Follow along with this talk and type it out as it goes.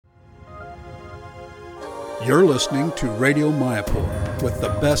You're listening to Radio Mayapur with the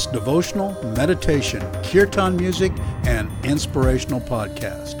best devotional, meditation, kirtan music, and inspirational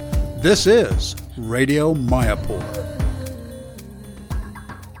podcast. This is Radio Mayapur.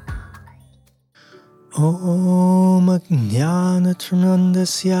 Om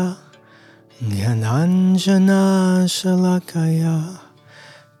Jnanatrandasya Jnananjana Shalakaya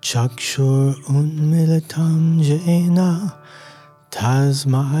Chakshur Unmilitam Jena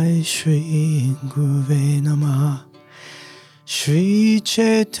Tasmai Shri Guruve Namaha. Sri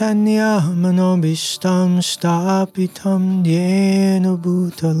Chaitanya Manobishtam Shtapitam Yena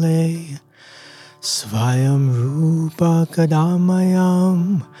Bhutale Svayam Rupa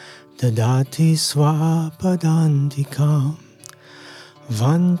Kadamayam Dadati Swapadantikam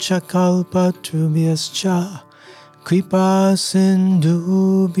Vanchakalpatrubhyascha Kripa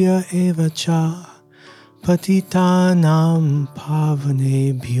Sindhubhya Evacha Patitanam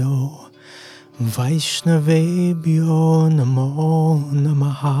Pavanebhyo Vaishnavebhyo Namo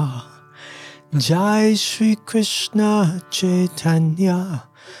Namaha. Jai Sri Krishna Chaitanya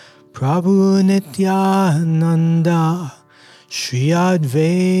Prabhu Nityananda Shri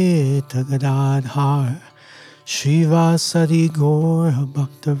Advaita Gadadhar Srivasadi Gaur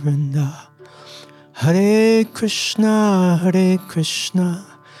Bhaktivinoda. Hare Krishna Krishna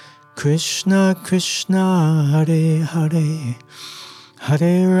Krishna Hare Hare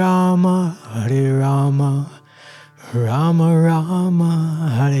Hare Rama Rama Rama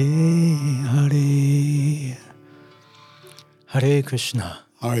Hare Hare. Hare Krishna.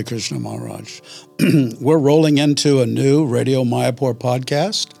 Hare Krishna Maharaj. We're rolling into a new Radio Mayapur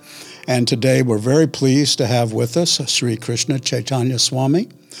podcast, and today we're very pleased to have with us Sri Krishna Chaitanya Swami.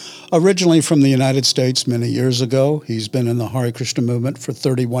 Originally from the United States many years ago, he's been in the Hare Krishna movement for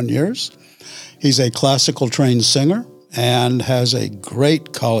 31 years. He's a classical trained singer and has a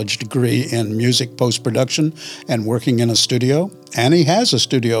great college degree in music post-production and working in a studio. And he has a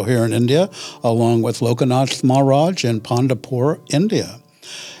studio here in India, along with Lokanath Maharaj in Pandapur, India.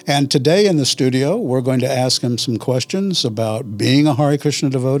 And today in the studio, we're going to ask him some questions about being a Hare Krishna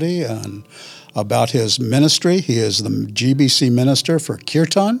devotee and about his ministry. He is the GBC minister for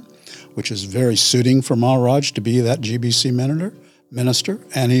Kirtan, which is very suiting for Maharaj to be that GBC minister.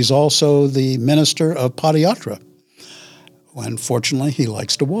 And he's also the minister of Padayatra. Unfortunately, he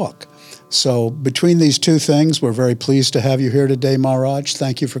likes to walk. So between these two things, we're very pleased to have you here today, Maharaj.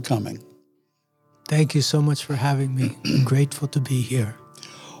 Thank you for coming. Thank you so much for having me. I'm grateful to be here.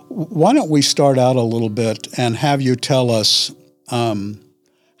 Why don't we start out a little bit and have you tell us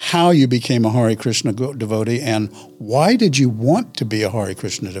how you became a Hare Krishna devotee and why did you want to be a Hare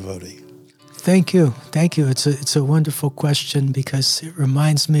Krishna devotee? Thank you. It's a wonderful question because it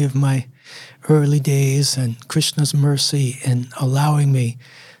reminds me of my early days and Krishna's mercy in allowing me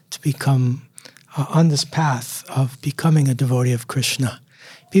to become on this path of becoming a devotee of Krishna.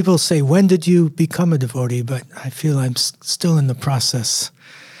 People say, when did you become a devotee? But I feel I'm still in the process.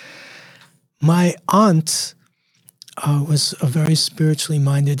 My aunt was a very spiritually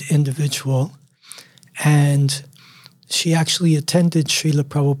minded individual, and she actually attended Srila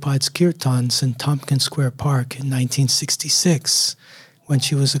Prabhupada's Kirtans in Tompkins Square Park in 1966 when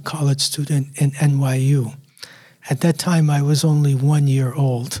she was a college student in NYU. At that time, I was only 1 year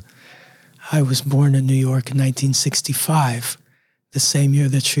old. I was born in New York in 1965, the same year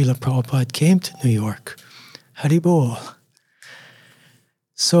that Srila Prabhupada came to New York. Haribol.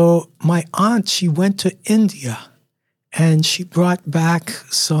 So my aunt, she went to India and she brought back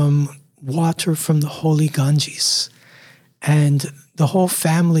some water from the holy Ganges. And the whole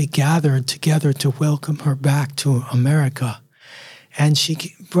family gathered together to welcome her back to America. And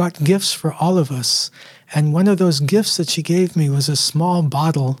she brought gifts for all of us. And one of those gifts that she gave me was a small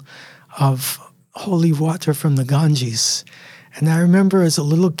bottle of holy water from the Ganges. And I remember as a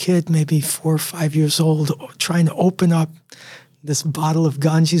little kid, maybe 4 or 5 years old, trying to open up this bottle of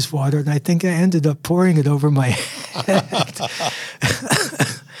Ganges water, and I think I ended up pouring it over my head.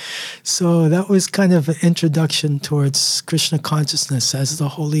 So that was kind of an introduction towards Krishna consciousness, as the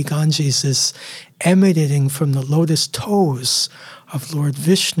holy Ganges is emanating from the lotus toes of Lord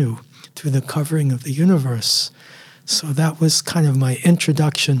Vishnu through the covering of the universe. So that was kind of my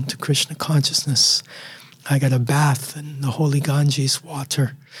introduction to Krishna consciousness. I got a bath in the holy Ganges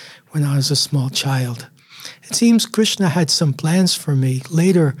water when I was a small child. It seems Krishna had some plans for me.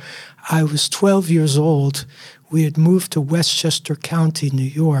 Later, I was 12 years old. We had moved to Westchester County, New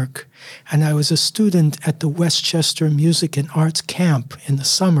York, and I was a student at the Westchester Music and Arts Camp in the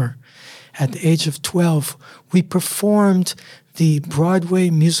summer. At the age of 12, we performed the Broadway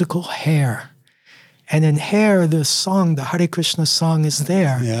musical Hair. And in Hair, the song, the Hare Krishna song is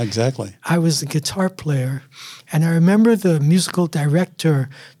there. Yeah, exactly. I was the guitar player. And I remember the musical director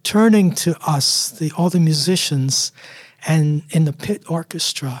turning to us, all the musicians, and in the pit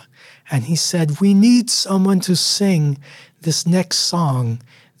orchestra. And he said, we need someone to sing this next song,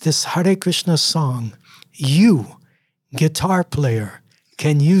 this Hare Krishna song. You, guitar player,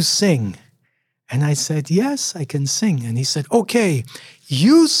 can you sing? And I said, yes, I can sing. And he said, okay,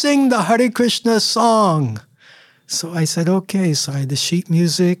 you sing the Hare Krishna song. So I said, okay. So I had the sheet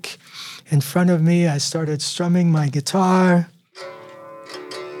music in front of me. I started strumming my guitar.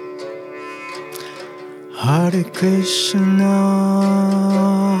 Hare Krishna,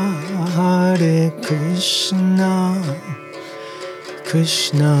 Hare Krishna,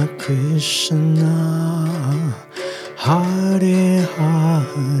 Krishna Krishna, Hare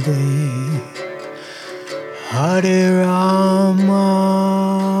Hare, Hare Rama,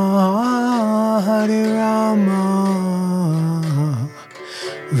 Hare Rama,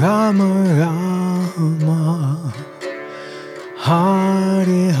 Rama Rama,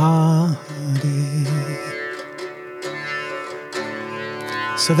 Hare Hare.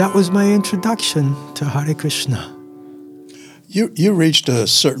 So that was my introduction to Hare Krishna. You reached a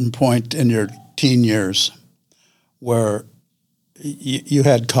certain point in your teen years where you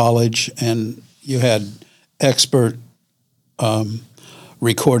had college and you had expert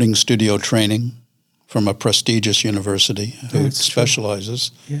recording studio training from a prestigious university who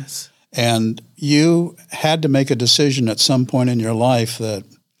specializes. True. Yes. And you had to make a decision at some point in your life that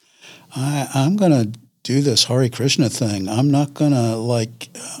I'm going to do this Hare Krishna thing. I'm not going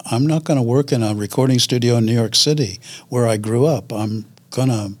to work in a recording studio in New York City where I grew up. I'm going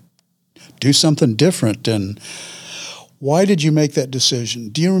to do something different. And why did you make that decision?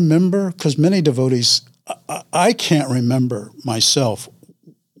 Do you remember? Because many devotees, I can't remember myself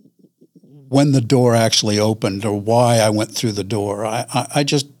when the door actually opened or why I went through the door. It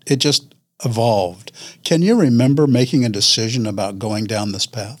just evolved. Can you remember making a decision about going down this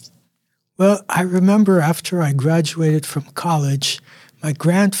path? Well, I remember after I graduated from college, my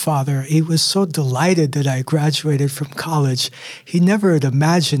grandfather, he was so delighted that I graduated from college. He never had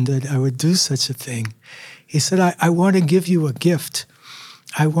imagined that I would do such a thing. He said, I want to give you a gift.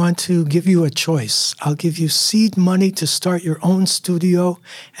 I want to give you a choice. I'll give you seed money to start your own studio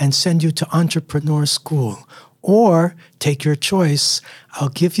and send you to entrepreneur school. Or take your choice, I'll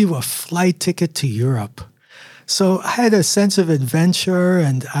give you a flight ticket to Europe. So I had a sense of adventure,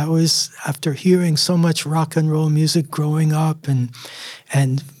 and I was, after hearing so much rock and roll music growing up and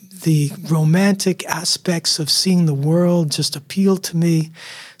the romantic aspects of seeing the world just appealed to me.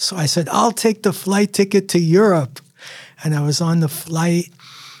 So I said, I'll take the flight ticket to Europe. And I was on the flight,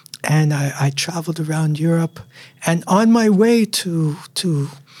 and I traveled around Europe. And on my way to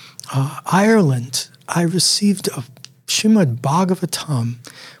Ireland, I received a Srimad Bhagavatam,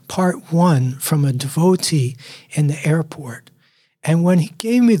 Part 1, from a devotee in the airport. And when he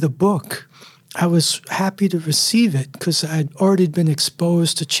gave me the book, I was happy to receive it because I had already been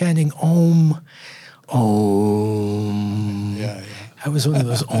exposed to chanting Om, Om. Yeah. I was one of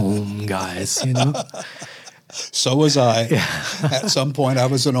those Om guys, you know. So was I. Yeah. At some point, I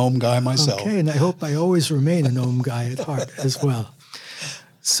was an Om guy myself. Okay, and I hope I always remain an Om guy at heart as well.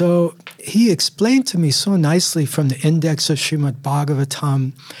 So he explained to me so nicely from the index of Srimad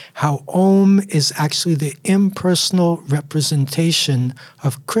Bhagavatam how Om is actually the impersonal representation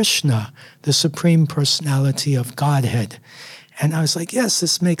of Krishna, the Supreme Personality of Godhead. And I was like, yes,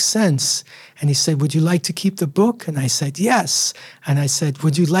 this makes sense. And he said, would you like to keep the book? And I said, yes. And I said,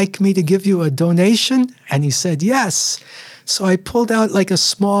 would you like me to give you a donation? And he said, yes. So I pulled out like a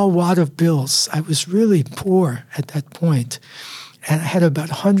small wad of bills. I was really poor at that point. And I had about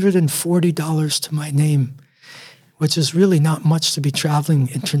 $140 to my name, which is really not much to be traveling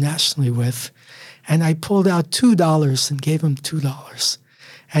internationally with. And I pulled out $2 and gave him $2.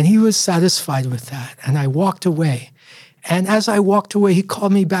 And he was satisfied with that. And I walked away. And as I walked away, he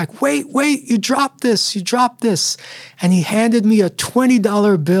called me back. Wait, you dropped this. And he handed me a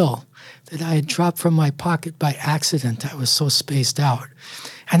 $20 bill that I had dropped from my pocket by accident. I was so spaced out.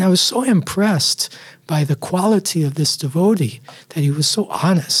 And I was so impressed by the quality of this devotee that he was so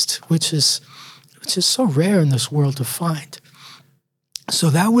honest, which is so rare in this world to find. So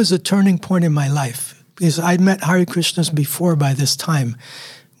that was a turning point in my life, because I'd met Hare Krishnas before by this time.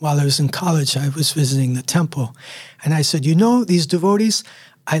 While I was in college, I was visiting the temple. And I said, these devotees,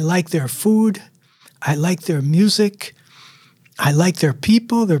 I like their food, I like their music, I like their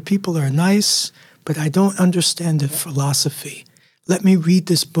people are nice, but I don't understand the philosophy. Let me read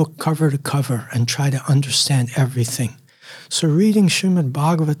this book cover to cover and try to understand everything. So reading Srimad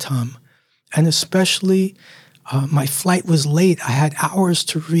Bhagavatam And especially, my flight was late. I had hours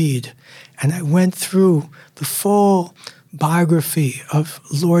to read. And I went through the full biography of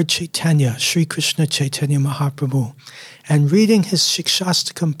Lord Chaitanya, Sri Krishna Chaitanya Mahaprabhu. And reading his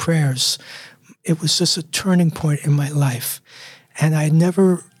Shikshastakam prayers, it was just a turning point in my life. And I had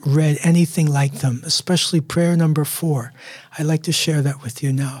never read anything like them, especially prayer number 4. I'd like to share that with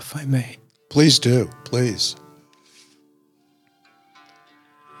you now, if I may. Please do, please.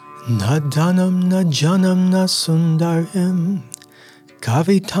 Na dhanam na janam na sundarim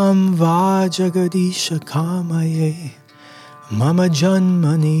kavitam va jagadisha kamaye mama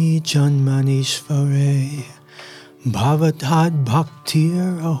janmani janmanishvare bhavatad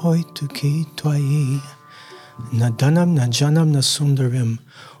bhaktir ahoituki twayi na dhanam na janam na sundarim.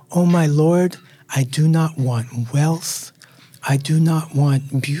 O my Lord, I do not want wealth. I do not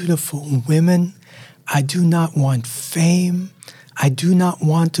want beautiful women. I do not want fame. I do not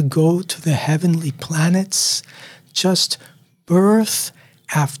want to go to the heavenly planets. Just birth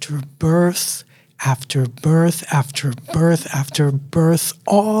after birth, after birth, after birth, after birth.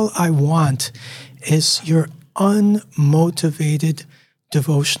 All I want is your unmotivated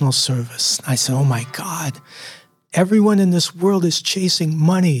devotional service. I said, oh my God, everyone in this world is chasing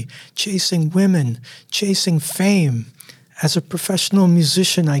money, chasing women, chasing fame. As a professional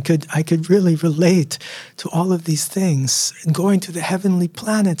musician, I could really relate to all of these things, going to the heavenly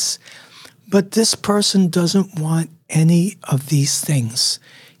planets. But this person doesn't want any of these things.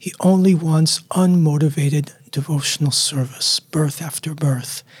 He only wants unmotivated devotional service, birth after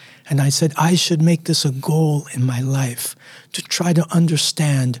birth. And I said, I should make this a goal in my life to try to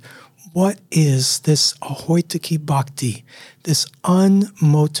understand what is this ahoitaki bhakti, this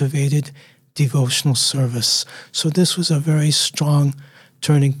unmotivated devotional service. So this was a very strong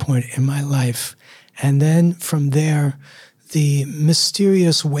turning point in my life. And then from there, the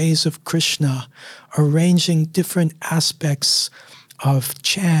mysterious ways of Krishna, arranging different aspects of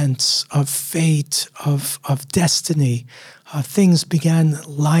chance, of fate, of destiny, things began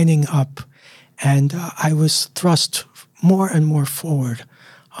lining up. And I was thrust more and more forward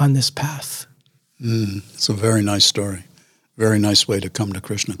on this path. It's a very nice story. Very nice way to come to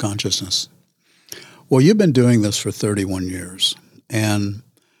Krishna consciousness. Well, you've been doing this for 31 years, and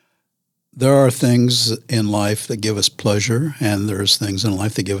there are things in life that give us pleasure, and there's things in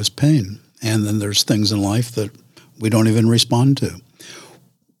life that give us pain, and then there's things in life that we don't even respond to.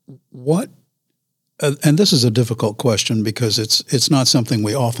 What, and this is a difficult question because it's not something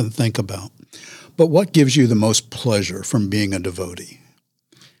we often think about, but what gives you the most pleasure from being a devotee?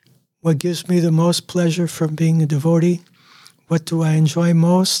 What gives me the most pleasure from being a devotee? What do I enjoy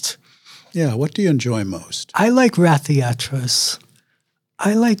most? Yeah, what do you enjoy most? I like Rathayatras.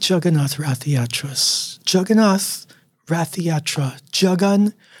 I like Jagannath Rathayatras. Jagannath Rathayatra.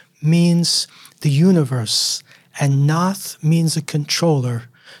 Jagan means the universe, and Nath means a controller.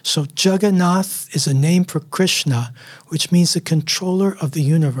 So Jagannath is a name for Krishna, which means the controller of the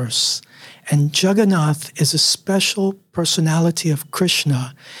universe. And Jagannath is a special personality of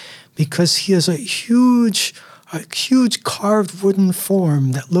Krishna because he has a huge carved wooden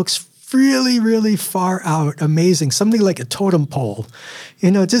form that looks really, really far out, amazing, something like a totem pole.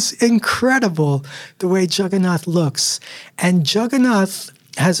 Just incredible the way Jagannath looks. And Jagannath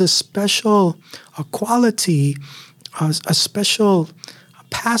has a special quality, a special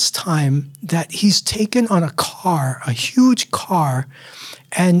pastime that he's taken on a car, a huge car,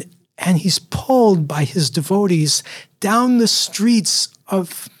 and he's pulled by his devotees down the streets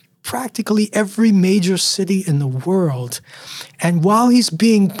of practically every major city in the world. And while he's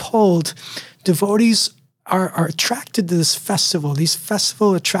being pulled, devotees are attracted to this festival. This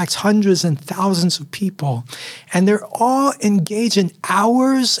festival attracts hundreds and thousands of people. And they're all engaged in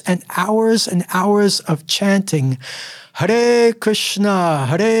hours and hours and hours of chanting, Hare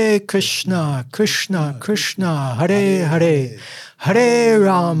Krishna, Krishna Krishna, Hare Hare, Hare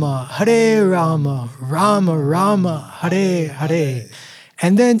Rama, Rama Rama, Hare Hare.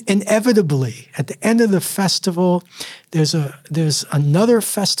 And then inevitably, at the end of the festival, there's another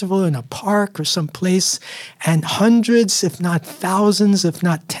festival in a park or someplace, and hundreds, if not thousands, if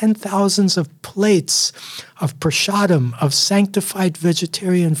not 10,000s of plates of prasadam, of sanctified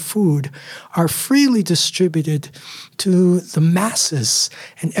vegetarian food, are freely distributed to the masses,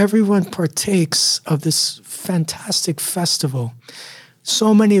 and everyone partakes of this fantastic festival.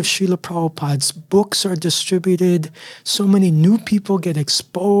 So many of Srila Prabhupada's books are distributed. So many new people get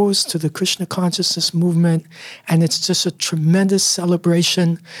exposed to the Krishna Consciousness movement. And it's just a tremendous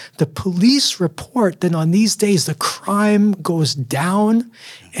celebration. The police report that on these days, the crime goes down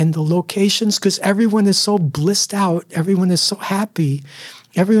in the locations because everyone is so blissed out. Everyone is so happy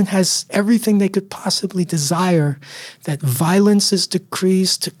Everyone has everything they could possibly desire, that violence is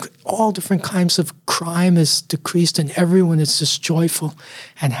decreased, all different kinds of crime is decreased, and everyone is just joyful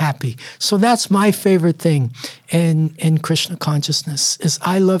and happy. So that's my favorite thing in Krishna consciousness, is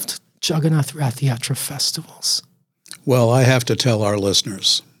I loved Jagannath Rath-yatra festivals. Well, I have to tell our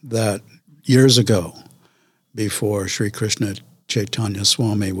listeners that years ago, before Sri Krishna Chaitanya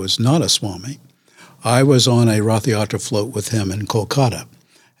Swami was not a Swami, I was on a Rath-yatra float with him in Kolkata.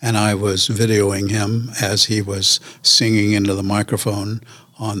 And I was videoing him as he was singing into the microphone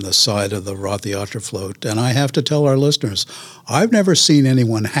on the side of the Rath-yatra float. And I have to tell our listeners, I've never seen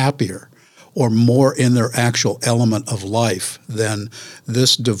anyone happier or more in their actual element of life than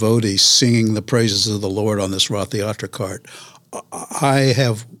this devotee singing the praises of the Lord on this Rath-yatra cart. I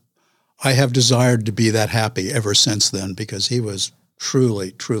have desired to be that happy ever since then, because he was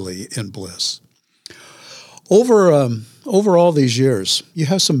truly, truly in bliss. Over all these years, you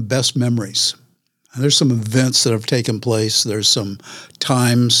have some best memories. And there's some events that have taken place. There's some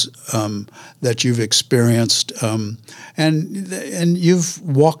times that you've experienced, and you've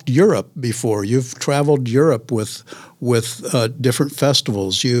walked Europe before. You've traveled Europe with different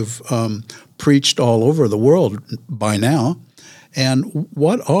festivals. You've preached all over the world by now. And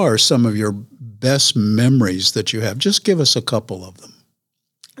what are some of your best memories that you have? Just give us a couple of them.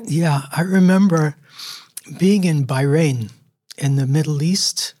 Yeah, I remember being in Bahrain in the Middle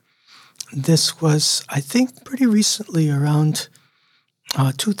East. This was, I think, pretty recently, around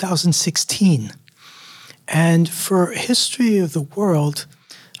 2016. And for history of the world,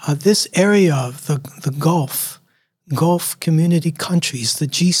 this area of the Gulf community countries, the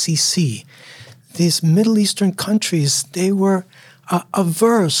GCC, these Middle Eastern countries, they were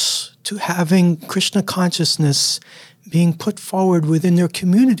averse to having Krishna consciousness being put forward within their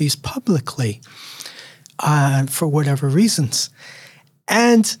communities publicly. For whatever reasons.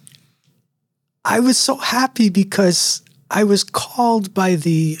 And I was so happy because I was called by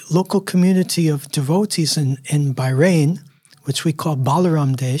the local community of devotees in Bahrain, which we call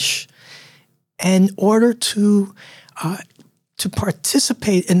Balaram Desh, in order to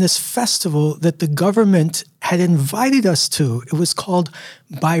participate in this festival that the government had invited us to. It was called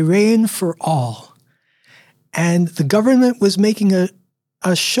Bahrain for All. And the government was making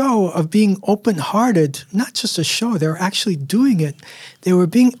a show of being open-hearted, not just a show, they were actually doing it. They were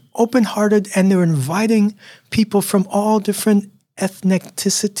being open-hearted, and they were inviting people from all different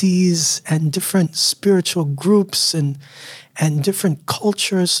ethnicities and different spiritual groups and different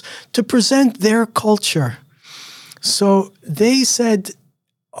cultures to present their culture. So they said,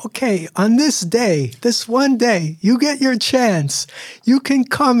 okay, on this day, this one day, you get your chance. You can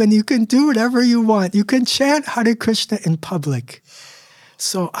come and you can do whatever you want. You can chant Hare Krishna in public.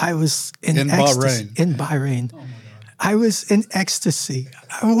 So I was in ecstasy. Bahrain. In Bahrain. Oh my God. I was in ecstasy.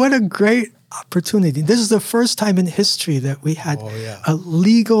 What a great opportunity. This is the first time in history that we had a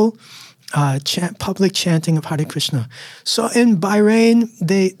legal public chanting of Hare Krishna. So in Bahrain,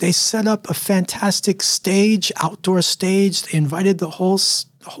 they set up a fantastic stage, outdoor stage. They invited the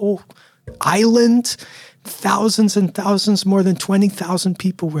whole island. Thousands and thousands, more than 20,000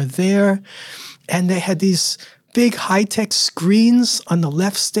 people were there. And they had these big high-tech screens on the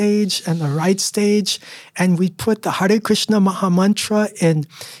left stage and the right stage, and we put the Hare Krishna Mahamantra in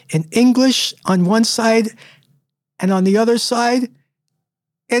English on one side, and on the other side,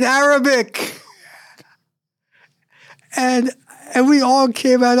 in Arabic. And we all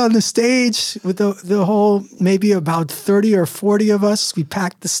came out on the stage with the whole, maybe about 30 or 40 of us. We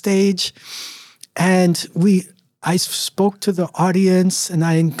packed the stage, and I spoke to the audience, and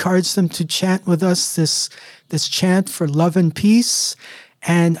I encouraged them to chant with us this chant for love and peace.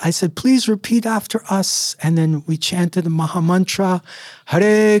 And I said, please repeat after us. And then we chanted the Mahamantra,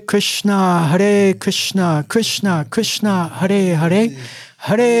 Hare Krishna, Krishna Krishna, Hare Hare,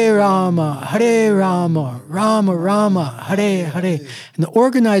 Hare Rama, Rama Rama, Hare Hare. And the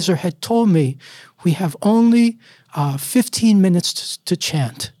organizer had told me, we have only 15 minutes to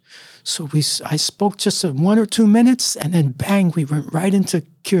chant. So I spoke just 1 or 2 minutes, and then bang, we went right into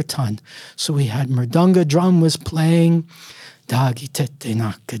kirtan. So we had mridanga drum was playing, dagi tete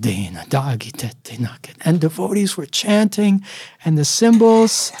nakadena, dagi tete nakad. And devotees were chanting, and the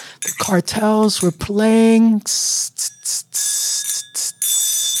cymbals, the cartels were playing.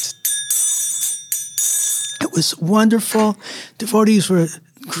 It was wonderful. Devotees were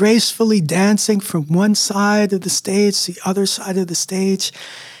gracefully dancing from one side of the stage to the other side of the stage.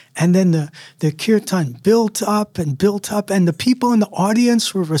 And then the kirtan built up, and the people in the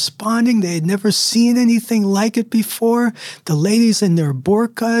audience were responding. They had never seen anything like it before. The ladies in their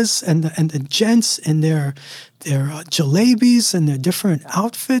burqas and the gents in their jalebis and their different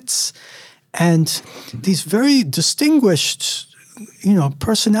outfits, and these very distinguished,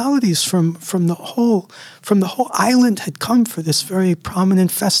 personalities from the whole island had come for this very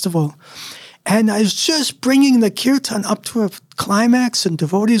prominent festival. And I was just bringing the kirtan up to a climax, and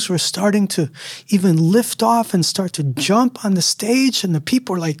devotees were starting to even lift off and start to jump on the stage, and the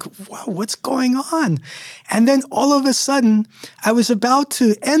people were like, wow, what's going on? And then all of a sudden, I was about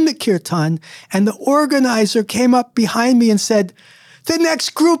to end the kirtan, and the organizer came up behind me and said, the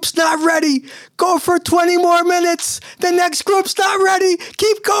next group's not ready. Go for 20 more minutes. The next group's not ready.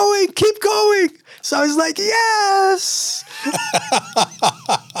 Keep going, keep going. So I was like, yes.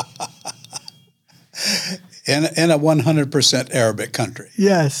 In a 100% Arabic country.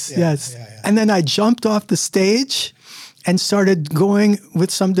 Yes. Yeah. And then I jumped off the stage and started going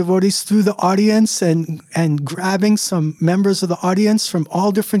with some devotees through the audience and grabbing some members of the audience from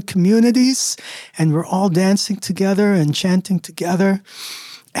all different communities. And we're all dancing together and chanting together.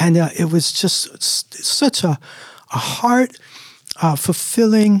 And it was just such a heart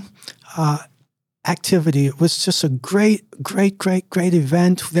fulfilling activity. It was just a great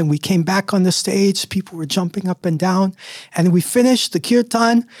event. Then we came back on the stage. People were jumping up and down. And we finished the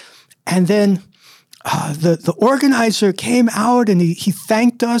kirtan. And then the organizer came out and he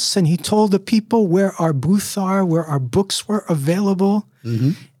thanked us, and he told the people where our booths are, where our books were available.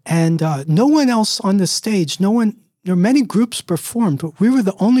 Mm-hmm. And no one else on the stage, there were many groups performed, but we were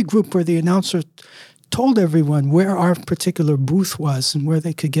the only group where the announcer told everyone where our particular booth was and where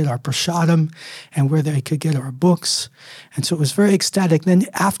they could get our prasadam and where they could get our books. And so it was very ecstatic. Then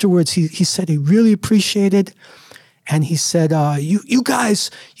afterwards, he said he really appreciated. And he said, you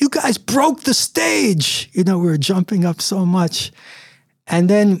guys broke the stage. We were jumping up so much. And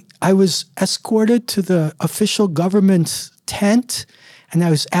then I was escorted to the official government tent, and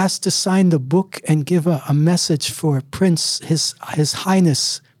I was asked to sign the book and give a message for Prince, His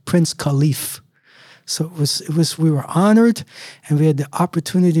Highness, Prince Khalif. So it was. We were honored, and we had the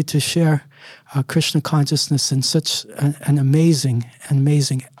opportunity to share Krishna consciousness in such an amazing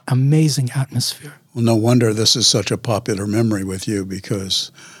atmosphere. Well, no wonder this is such a popular memory with you,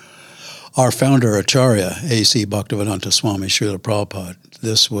 because our founder, Acharya, A.C. Bhaktivedanta Swami, Srila Prabhupada,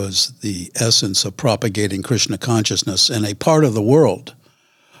 this was the essence of propagating Krishna consciousness in a part of the world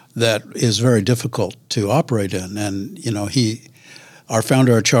that is very difficult to operate in. And, our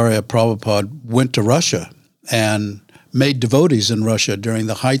founder, Acharya Prabhupada, went to Russia and made devotees in Russia during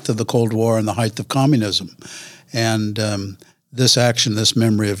the height of the Cold War and the height of communism. And this action, this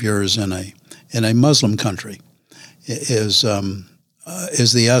memory of yours in a Muslim country is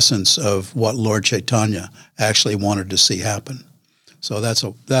the essence of what Lord Chaitanya actually wanted to see happen. So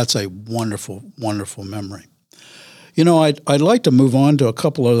that's a wonderful, wonderful memory. I'd like to move on to a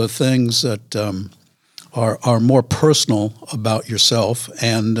couple other things that are more personal about yourself,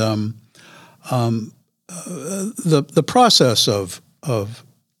 and the process of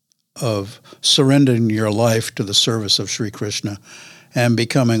surrendering your life to the service of Sri Krishna and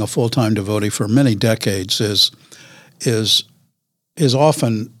becoming a full-time devotee for many decades is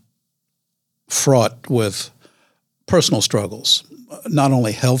often fraught with personal struggles, not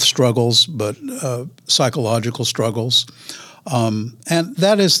only health struggles, but psychological struggles. And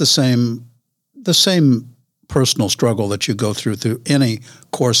that is the same personal struggle that you go through any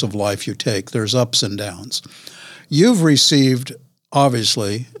course of life you take. There's ups and downs. You've received,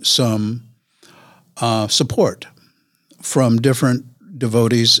 obviously, some support from different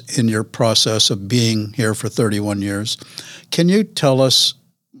devotees in your process of being here for 31 years. Can you tell us,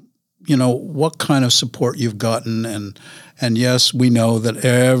 what kind of support you've gotten? And yes, we know that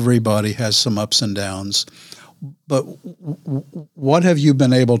everybody has some ups and downs, but what have you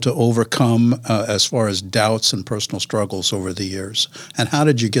been able to overcome as far as doubts and personal struggles over the years? And how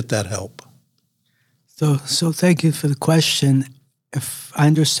did you get that help? So thank you for the question. If I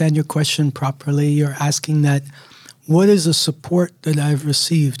understand your question properly, you're asking that what is the support that I've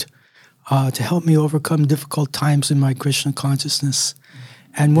received to help me overcome difficult times in my Krishna consciousness?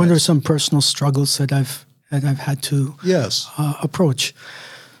 And what are some personal struggles that I've had to approach?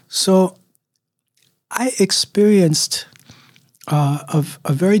 So I experienced a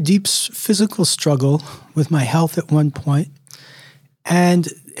very deep physical struggle with my health at one point, and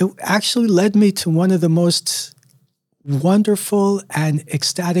it actually led me to one of the most wonderful and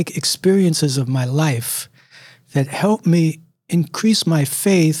ecstatic experiences of my life that helped me increase my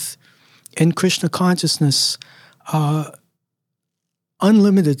faith in Krishna consciousness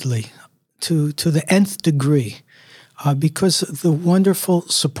unlimitedly to the nth degree because of the wonderful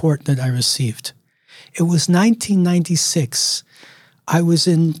support that I received. It was 1996. I was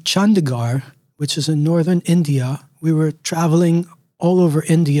in Chandigarh which is in northern India. We were traveling all over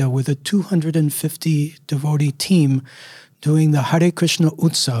India with a 250 devotee team doing the Hare Krishna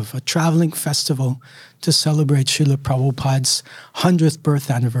Utsav, a traveling festival to celebrate Srila Prabhupada's 100th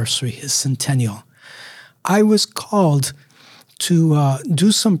birth anniversary, his centennial. I was called to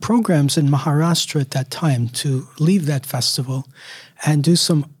do some programs in Maharashtra at that time, to leave that festival and do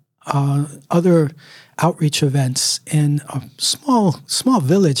some other outreach events in a small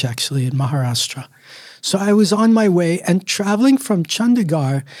village, actually, in Maharashtra. So I was on my way, and traveling from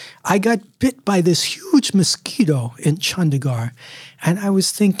Chandigarh, I got bit by this huge mosquito in Chandigarh. And I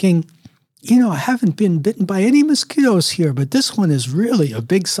was thinking, I haven't been bitten by any mosquitoes here, but this one is really a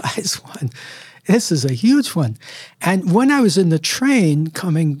big size one. This is a huge one. And when I was in the train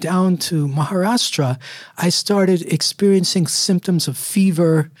coming down to Maharashtra, I started experiencing symptoms of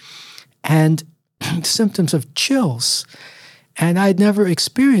fever and symptoms of chills. And I'd never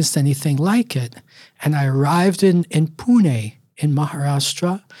experienced anything like it. And I arrived in Pune, in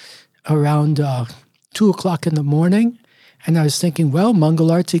Maharashtra, around 2 o'clock in the morning. And I was thinking, well,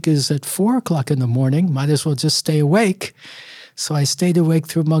 Mangalartik is at 4 o'clock in the morning. Might as well just stay awake. So I stayed awake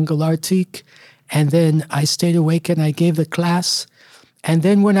through Mangalartik. And then I stayed awake and I gave the class. And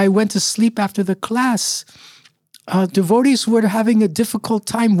then when I went to sleep after the class, devotees were having a difficult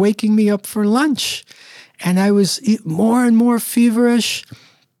time waking me up for lunch. And I was more and more feverish.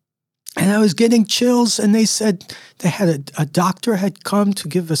 And I was getting chills, and they said they had a doctor had come to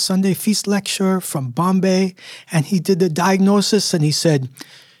give a Sunday feast lecture from Bombay, and he did the diagnosis, and he said,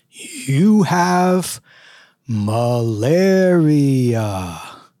 "You have malaria."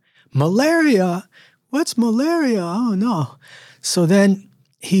 Malaria? What's malaria? Oh, no. So then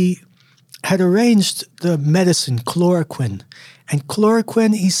he had arranged the medicine, chloroquine. And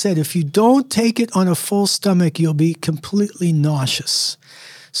chloroquine, he said, if you don't take it on a full stomach, you'll be completely nauseous.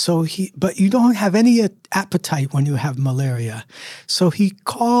 But you don't have any appetite when you have malaria. So he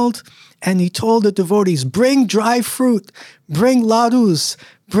called and he told the devotees, bring dry fruit, bring ladus,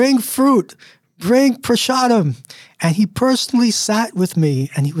 bring fruit, bring prasadam. And he personally sat with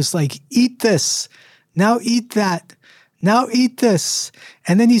me and he was like, eat this, now eat that, now eat this.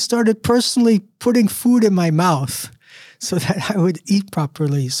 And then he started personally putting food in my mouth so that I would eat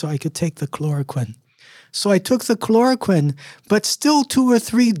properly so I could take the chloroquine. So I took the chloroquine, but still 2 or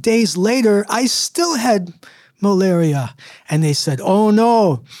 3 days later, I still had malaria. And they said, oh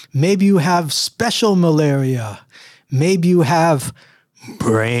no, maybe you have special malaria. Maybe you have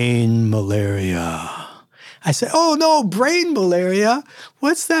brain malaria. I said, oh no, brain malaria?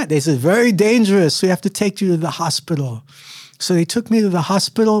 What's that? They said, very dangerous. We have to take you to the hospital. So they took me to the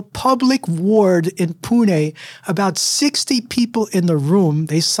hospital, public ward in Pune, about 60 people in the room.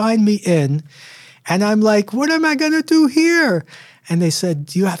 They signed me in. And I'm like, what am I going to do here? And they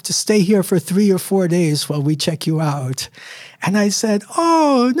said, you have to stay here for 3 or 4 days while we check you out. And I said,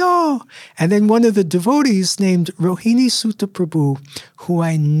 oh, no. And then one of the devotees named Rohini Sutta Prabhu, who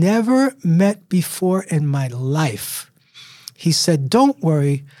I never met before in my life, he said, don't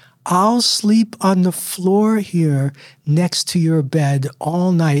worry, I'll sleep on the floor here next to your bed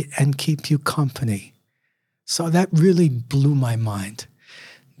all night and keep you company. So that really blew my mind.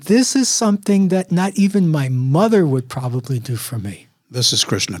 This is something that not even my mother would probably do for me. This is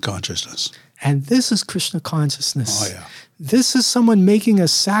Krishna Consciousness. And this is Krishna Consciousness. Oh, yeah. This is someone making a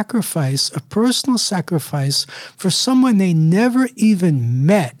sacrifice, a personal sacrifice for someone they never even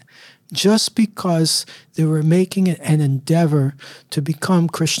met, just because they were making an endeavor to become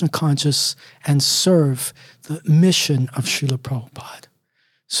Krishna conscious and serve the mission of Srila Prabhupada.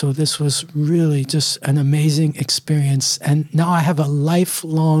 So this was really just an amazing experience. And now I have a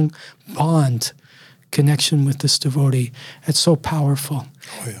lifelong bond connection with this devotee. It's so powerful.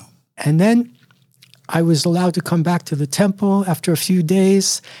 Oh, yeah. And then I was allowed to come back to the temple after a few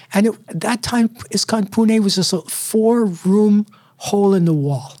days. And at that time, ISKCON Pune was just a 4-room hole in the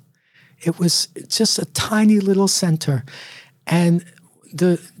wall. It was just a tiny little center. And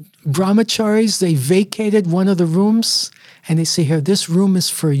the brahmacharis, they vacated one of the rooms. And they say, here, this room is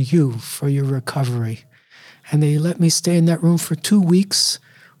for you, for your recovery. And they let me stay in that room for 2 weeks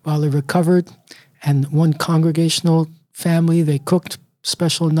while I recovered. And one congregational family, they cooked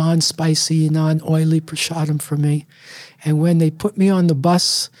special non-spicy, non-oily prasadam for me. And when they put me on the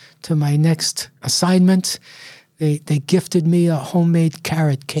bus to my next assignment, they gifted me a homemade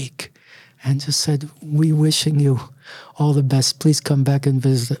carrot cake and just said, we wishing you all the best. Please come back and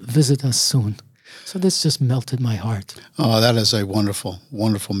visit us soon. So this just melted my heart. Oh, that is a wonderful,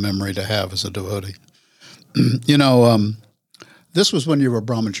 wonderful memory to have as a devotee. This was when you were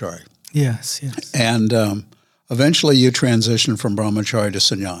brahmachari. Yes. And eventually you transitioned from brahmachari to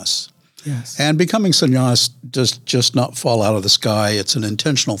sannyas. Yes. And becoming sannyas does just not fall out of the sky. It's an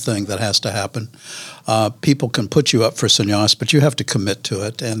intentional thing that has to happen. People can put you up for sannyas, but you have to commit to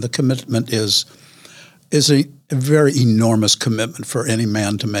it. And the commitment is a very enormous commitment for any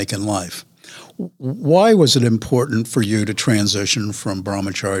man to make in life. Why was it important for you to transition from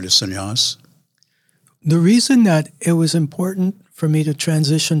brahmachari to sannyas? The reason that it was important for me to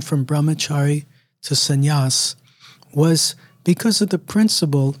transition from brahmachari to sannyas was because of the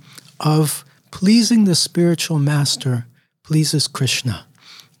principle of pleasing the spiritual master pleases Krishna.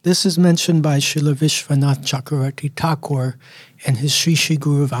 This is mentioned by Srila Vishwanath Chakravarti Thakur in his Sri Sri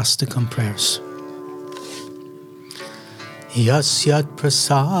Guru Vastakam prayers. Yasyat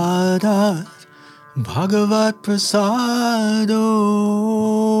prasadat bhagavat prasado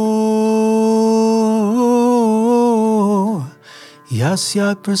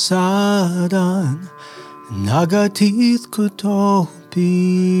yasyat prasadan nagatit kutopi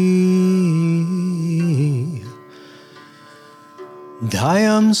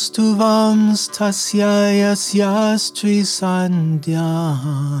Dayam stuvam stasya yasyastri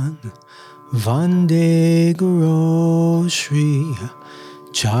sandhyan Vande Guru Shri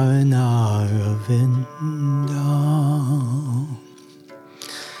Charanaravindam.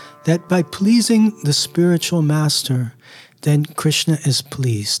 That by pleasing the spiritual master, then Krishna is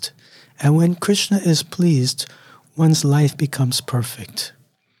pleased. And when Krishna is pleased, one's life becomes perfect.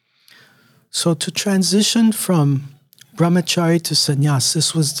 So to transition from brahmachari to sannyas,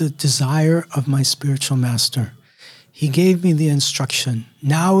 this was the desire of my spiritual master. He gave me the instruction.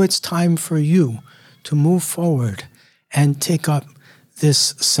 Now it's time for you to move forward and take up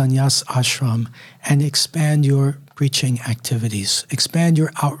this sannyas ashram and expand your preaching activities, expand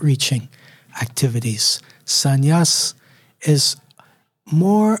your outreaching activities. Sannyas is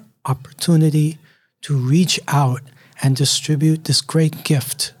more opportunity to reach out and distribute this great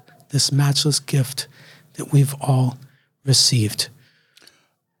gift, this matchless gift that we've all received.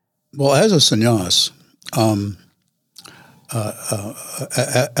 Well, as a sannyas,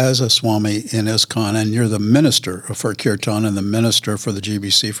 as a Swami in ISKCON, and you're the minister for Kirtan and the minister for the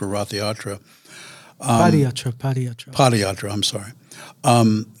GBC for Rathayatra. Padayatra, I'm sorry.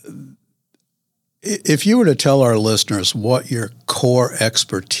 If you were to tell our listeners what your core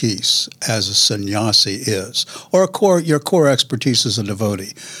expertise as a sannyasi is, or your core expertise as a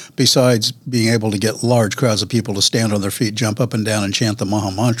devotee, besides being able to get large crowds of people to stand on their feet, jump up and down, and chant the Maha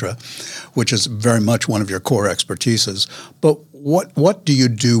Mantra, which is very much one of your core expertises, but what do you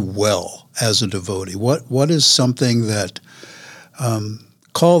do well as a devotee? What is something that,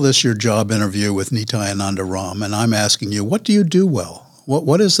 call this your job interview with Nityananda Ram, and I'm asking you, what do you do well?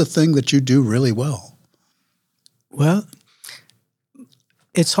 What is the thing that you do really well? Well,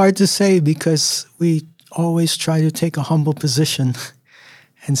 it's hard to say because we always try to take a humble position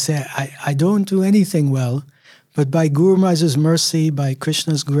and say, I don't do anything well, but by Guru Maharaj's mercy, by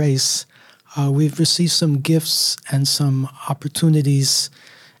Krishna's grace, we've received some gifts and some opportunities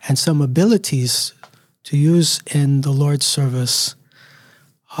and some abilities to use in the Lord's service.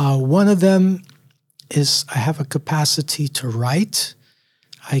 One of them is I have a capacity to write.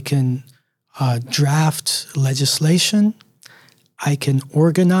 I can draft legislation. I can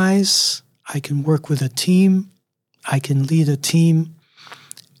organize. I can work with a team. I can lead a team.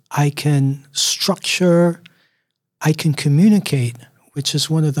 I can structure. I can communicate, which is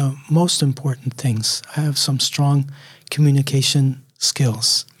one of the most important things. I have some strong communication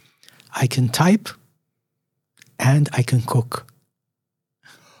skills. I can type, and I can cook.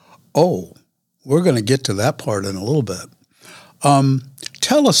 Oh, we're going to get to that part in a little bit.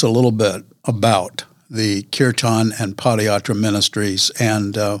 Tell us a little bit about the Kirtan and Padayatra ministries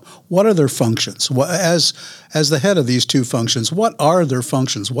and what are their functions? As the head of these two functions, what are their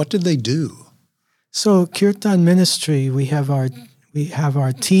functions? What did they do? So Kirtan ministry, we have our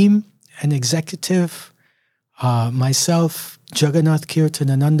team, an executive, myself, Jagannath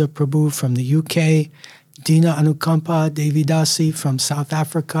Kirtanananda Prabhu from the UK, Dina Anukampa Devidasi from South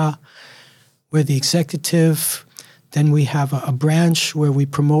Africa. We're the executive. Then we have a branch where we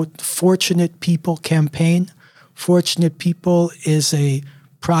promote Fortunate People campaign. Fortunate People is a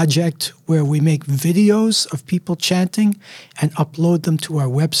project where we make videos of people chanting and upload them to our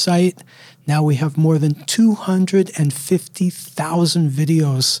website. Now we have more than 250,000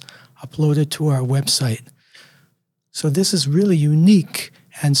 videos uploaded to our website. So this is really unique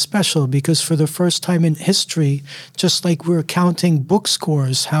and special because for the first time in history, just like we're counting book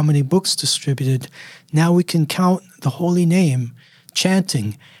scores, how many books distributed, now we can count the holy name,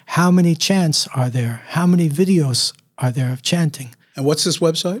 chanting. How many chants are there? How many videos are there of chanting? And what's this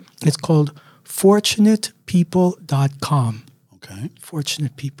website? It's called fortunatepeople.com. Okay.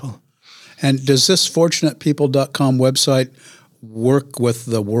 Fortunate People. And does this fortunatepeople.com website work with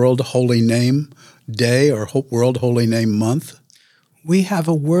the World Holy Name Day or World Holy Name Month? We have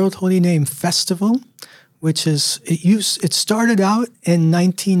a World Holy Name Festival, which it started out in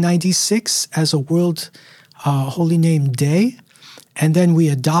 1996 as a World Holy Name Day, and then we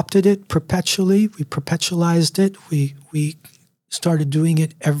adopted it perpetually. We perpetualized it. We started doing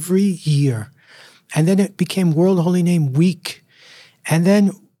it every year. And then it became World Holy Name Week. And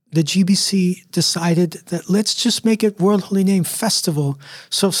then the GBC decided that let's just make it World Holy Name Festival.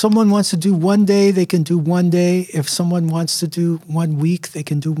 So if someone wants to do one day, they can do one day. If someone wants to do 1 week, they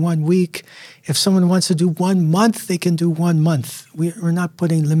can do 1 week. If someone wants to do 1 month, they can do 1 month. We're not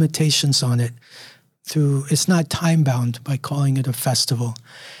putting limitations on it. It's not time-bound by calling it a festival.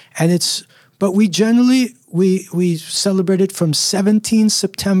 But we generally, we celebrate it from 17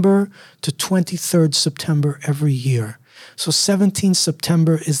 September to 23rd September every year. So 17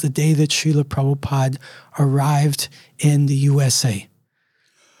 September is the day that Srila Prabhupada arrived in the USA.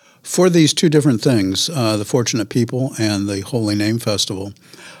 For these two different things, the Fortunate People and the Holy Name Festival,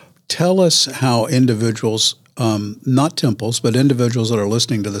 tell us how individuals, not temples, but individuals that are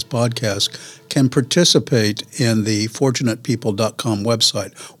listening to this podcast can participate in the fortunatepeople.com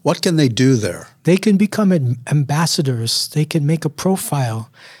website. What can they do there? They can become ambassadors. They can make a profile.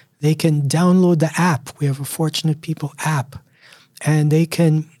 They can download the app. We have a Fortunate People app. And they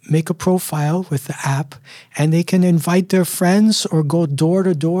can make a profile with the app, and they can invite their friends or go door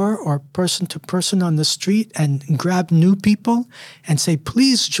to door or person to person on the street and grab new people and say,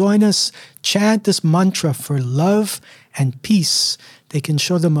 please join us, chant this mantra for love and peace. They can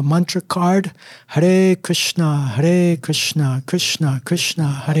show them a mantra card, Hare Krishna, Krishna Krishna,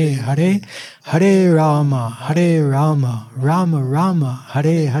 Hare Hare, Hare Rama, Rama Rama,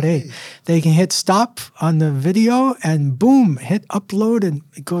 Hare Hare. They can hit stop on the video and boom, hit upload, and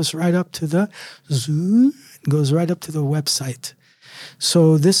it goes right up to the website.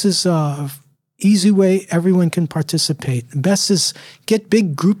 So this is easy way everyone can participate. The best is get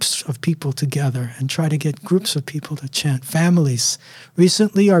big groups of people together and try to get groups of people to chant, families.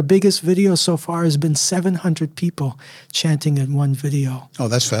 Recently, our biggest video so far has been 700 people chanting in one video. Oh,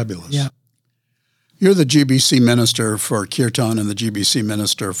 that's fabulous. Yeah. You're the GBC minister for Kirtan and the GBC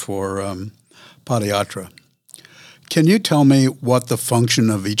minister for Padayatra. Can you tell me what the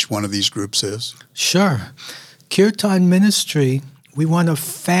function of each one of these groups is? Sure. Kirtan Ministry, we want to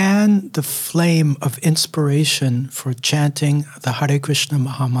fan the flame of inspiration for chanting the Hare Krishna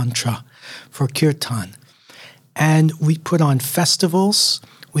Mahamantra for Kirtan. And we put on festivals.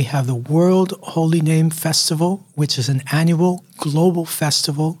 We have the World Holy Name Festival, which is an annual global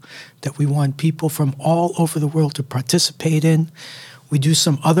festival that we want people from all over the world to participate in. We do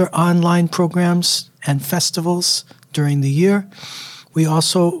some other online programs and festivals during the year. We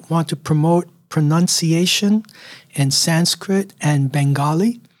also want to promote pronunciation in Sanskrit and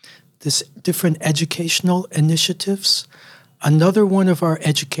Bengali, this different educational initiatives. Another one of our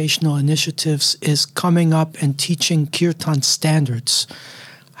educational initiatives is coming up and teaching Kirtan standards,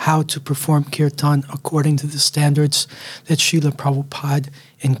 how to perform Kirtan according to the standards that Srila Prabhupada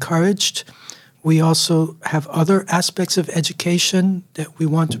encouraged. We also have other aspects of education that we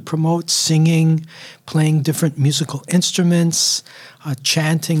want to promote, singing, playing different musical instruments,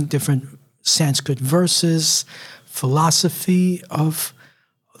 chanting different Sanskrit verses, philosophy of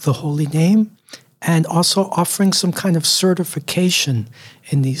the holy name, and also offering some kind of certification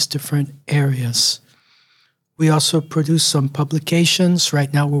in these different areas. We also produce some publications.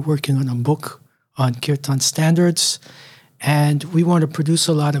 Right now we're working on a book on Kirtan standards, and we want to produce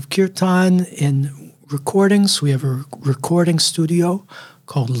a lot of Kirtan in recordings. We have a recording studio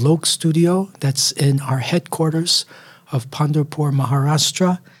called Lok.studio that's in our headquarters of Pandharpur,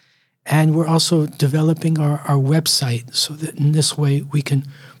 Maharashtra. And we're also developing our website so that in this way we can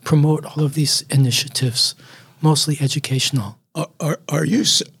promote all of these initiatives, mostly educational. Are you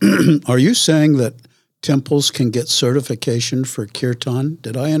saying that temples can get certification for Kirtan?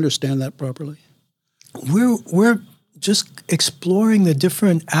 Did I understand that properly? We're just exploring the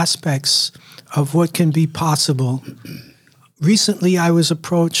different aspects of what can be possible. Recently, I was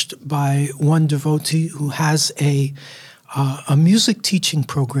approached by one devotee who has a music teaching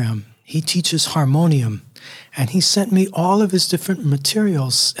program. He teaches harmonium, and he sent me all of his different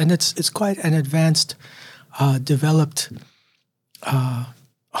materials, and it's quite an advanced, developed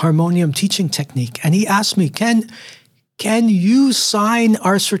harmonium teaching technique. And he asked me, can you sign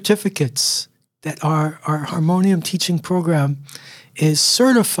our certificates that our harmonium teaching program is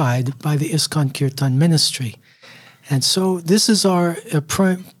certified by the ISKCON Kirtan Ministry? And so this is our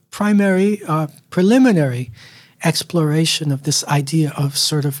preliminary exploration of this idea of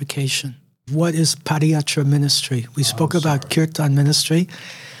certification. what is Padayatra ministry. We spoke about Kirtan ministry.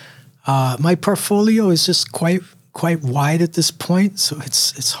 My portfolio is just quite wide at this point, so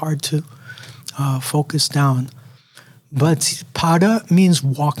it's hard to focus down. But Pada means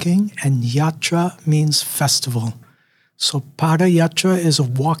walking, and Yatra means festival. So Padayatra is a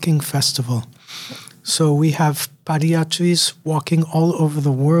walking festival. So we have Padayatris walking all over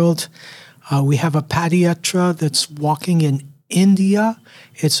the world. We have a Padayatra that's walking in India.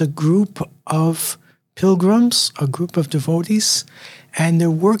 It's a group of pilgrims, a group of devotees, and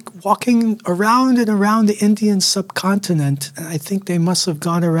they're walking around and around the Indian subcontinent. And I think they must have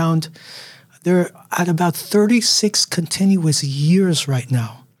gone around, they're at about 36 continuous years right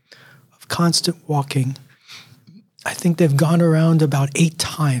now of constant walking. I think they've gone around about 8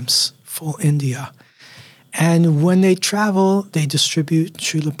 times, full India. And when they travel, they distribute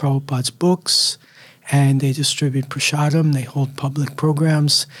Srila Prabhupada's books, and they distribute prasadam, they hold public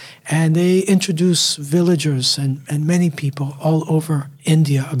programs, and they introduce villagers and many people all over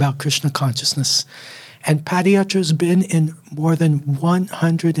India about Krishna consciousness. And Padayatra has been in more than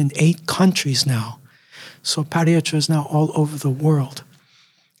 108 countries now. So Padayatra is now all over the world.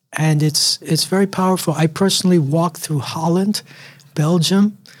 And it's very powerful. I personally walked through Holland,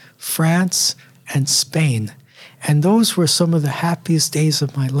 Belgium, France, and Spain. And those were some of the happiest days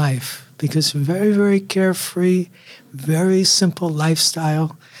of my life, because very, very carefree, very simple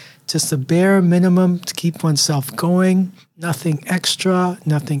lifestyle, just a bare minimum to keep oneself going, nothing extra,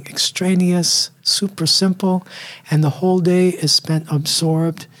 nothing extraneous, super simple, and the whole day is spent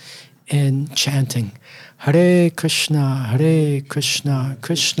absorbed in chanting. Hare Krishna, Krishna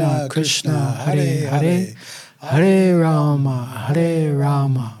Krishna, Hare Hare, Hare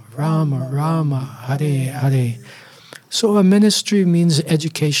Rama, Rama Rama, Hare Hare. So a ministry means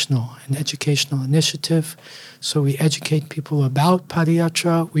educational, an educational initiative. So we educate people about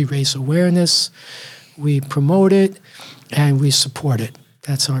Padayatra, we raise awareness, we promote it, and we support it.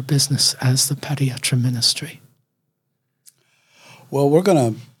 That's our business as the Padayatra ministry. Well, we're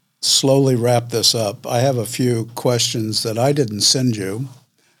going to slowly wrap this up. I have a few questions that I didn't send you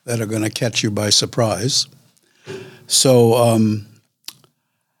that are going to catch you by surprise. So,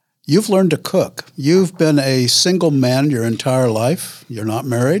 you've learned to cook. You've been a single man your entire life. You're not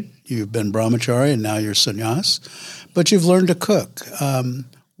married. You've been brahmachari, and now you're sannyas. But you've learned to cook.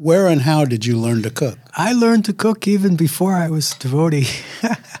 Where and how did you learn to cook? I learned to cook even before I was a devotee,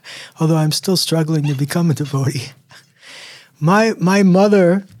 although I'm still struggling to become a devotee. My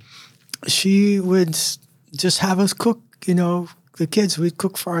mother, she would just have us cook, the kids. We'd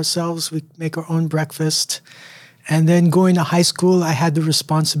cook for ourselves. We'd make our own breakfast. And then going to high school, I had the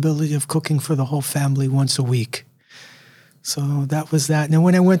responsibility of cooking for the whole family once a week. So that was that. And then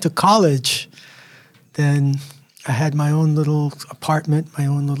when I went to college, then I had my own little apartment, my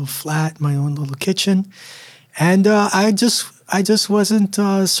own little flat, my own little kitchen. And I just wasn't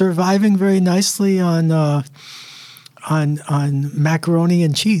surviving very nicely on macaroni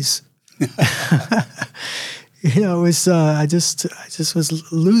and cheese. It was I just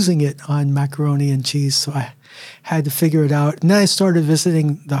was losing it on macaroni and cheese, so I had to figure it out. And then I started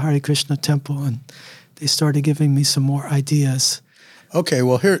visiting the Hare Krishna temple, and they started giving me some more ideas. Okay,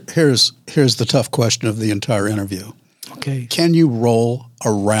 well, here's the tough question of the entire interview. Okay. Can you roll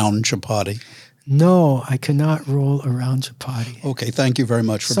around chapati? No, I cannot roll around chapati. Okay, thank you very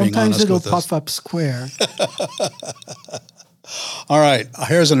much for being honest with us. Sometimes it'll puff up square. All right,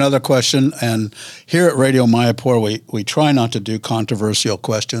 here's another question. And here at Radio Mayapur, we try not to do controversial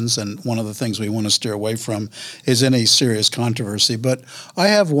questions. And one of the things we want to steer away from is any serious controversy. But I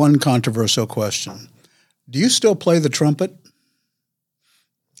have one controversial question. Do you still play the trumpet?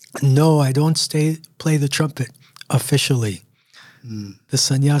 No, I don't play the trumpet officially. The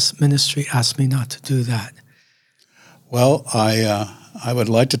sannyas ministry asked me not to do that. Well, I would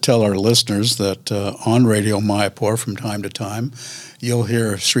like to tell our listeners that on Radio Mayapur from time to time, you'll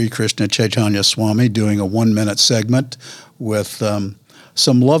hear Sri Krishna Chaitanya Swami doing a 1-minute segment with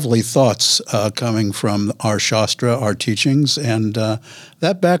some lovely thoughts coming from our Shastra, our teachings, and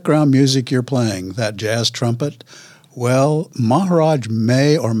that background music you're playing, that jazz trumpet. Well, Maharaj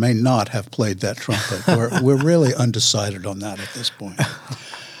may or may not have played that trumpet. We're really undecided on that at this point.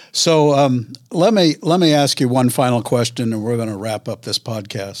 So let me ask you one final question, and we're going to wrap up this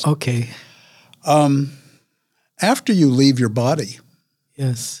podcast. Okay. After you leave your body,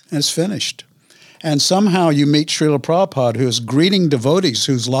 yes, and it's finished, and somehow you meet Srila Prabhupada, who is greeting devotees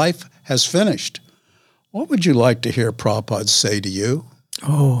whose life has finished, what would you like to hear Prabhupada say to you?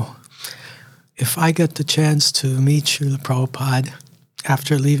 Oh, if I get the chance to meet Srila Prabhupada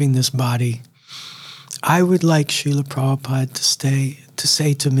after leaving this body, I would like Srila Prabhupada to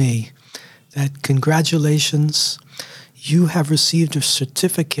say to me that congratulations, you have received a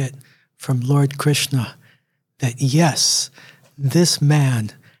certificate from Lord Krishna that yes, this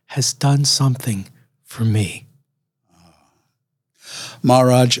man has done something for me.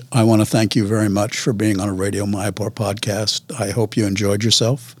 Maharaj, I want to thank you very much for being on a Radio Mayapur podcast. I hope you enjoyed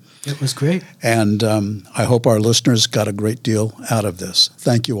yourself. It was great. And I hope our listeners got a great deal out of this.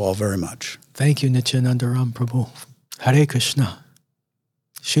 Thank you all very much. Thank you, Nityanandaram Prabhu. Hare Krishna.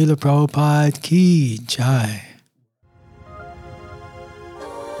 Srila Prabhupada ki jai.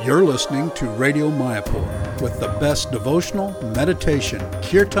 You're listening to Radio Mayapur with the best devotional, meditation,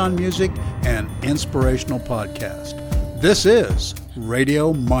 kirtan music, and inspirational podcast. This is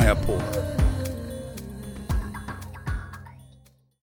Radio Mayapur.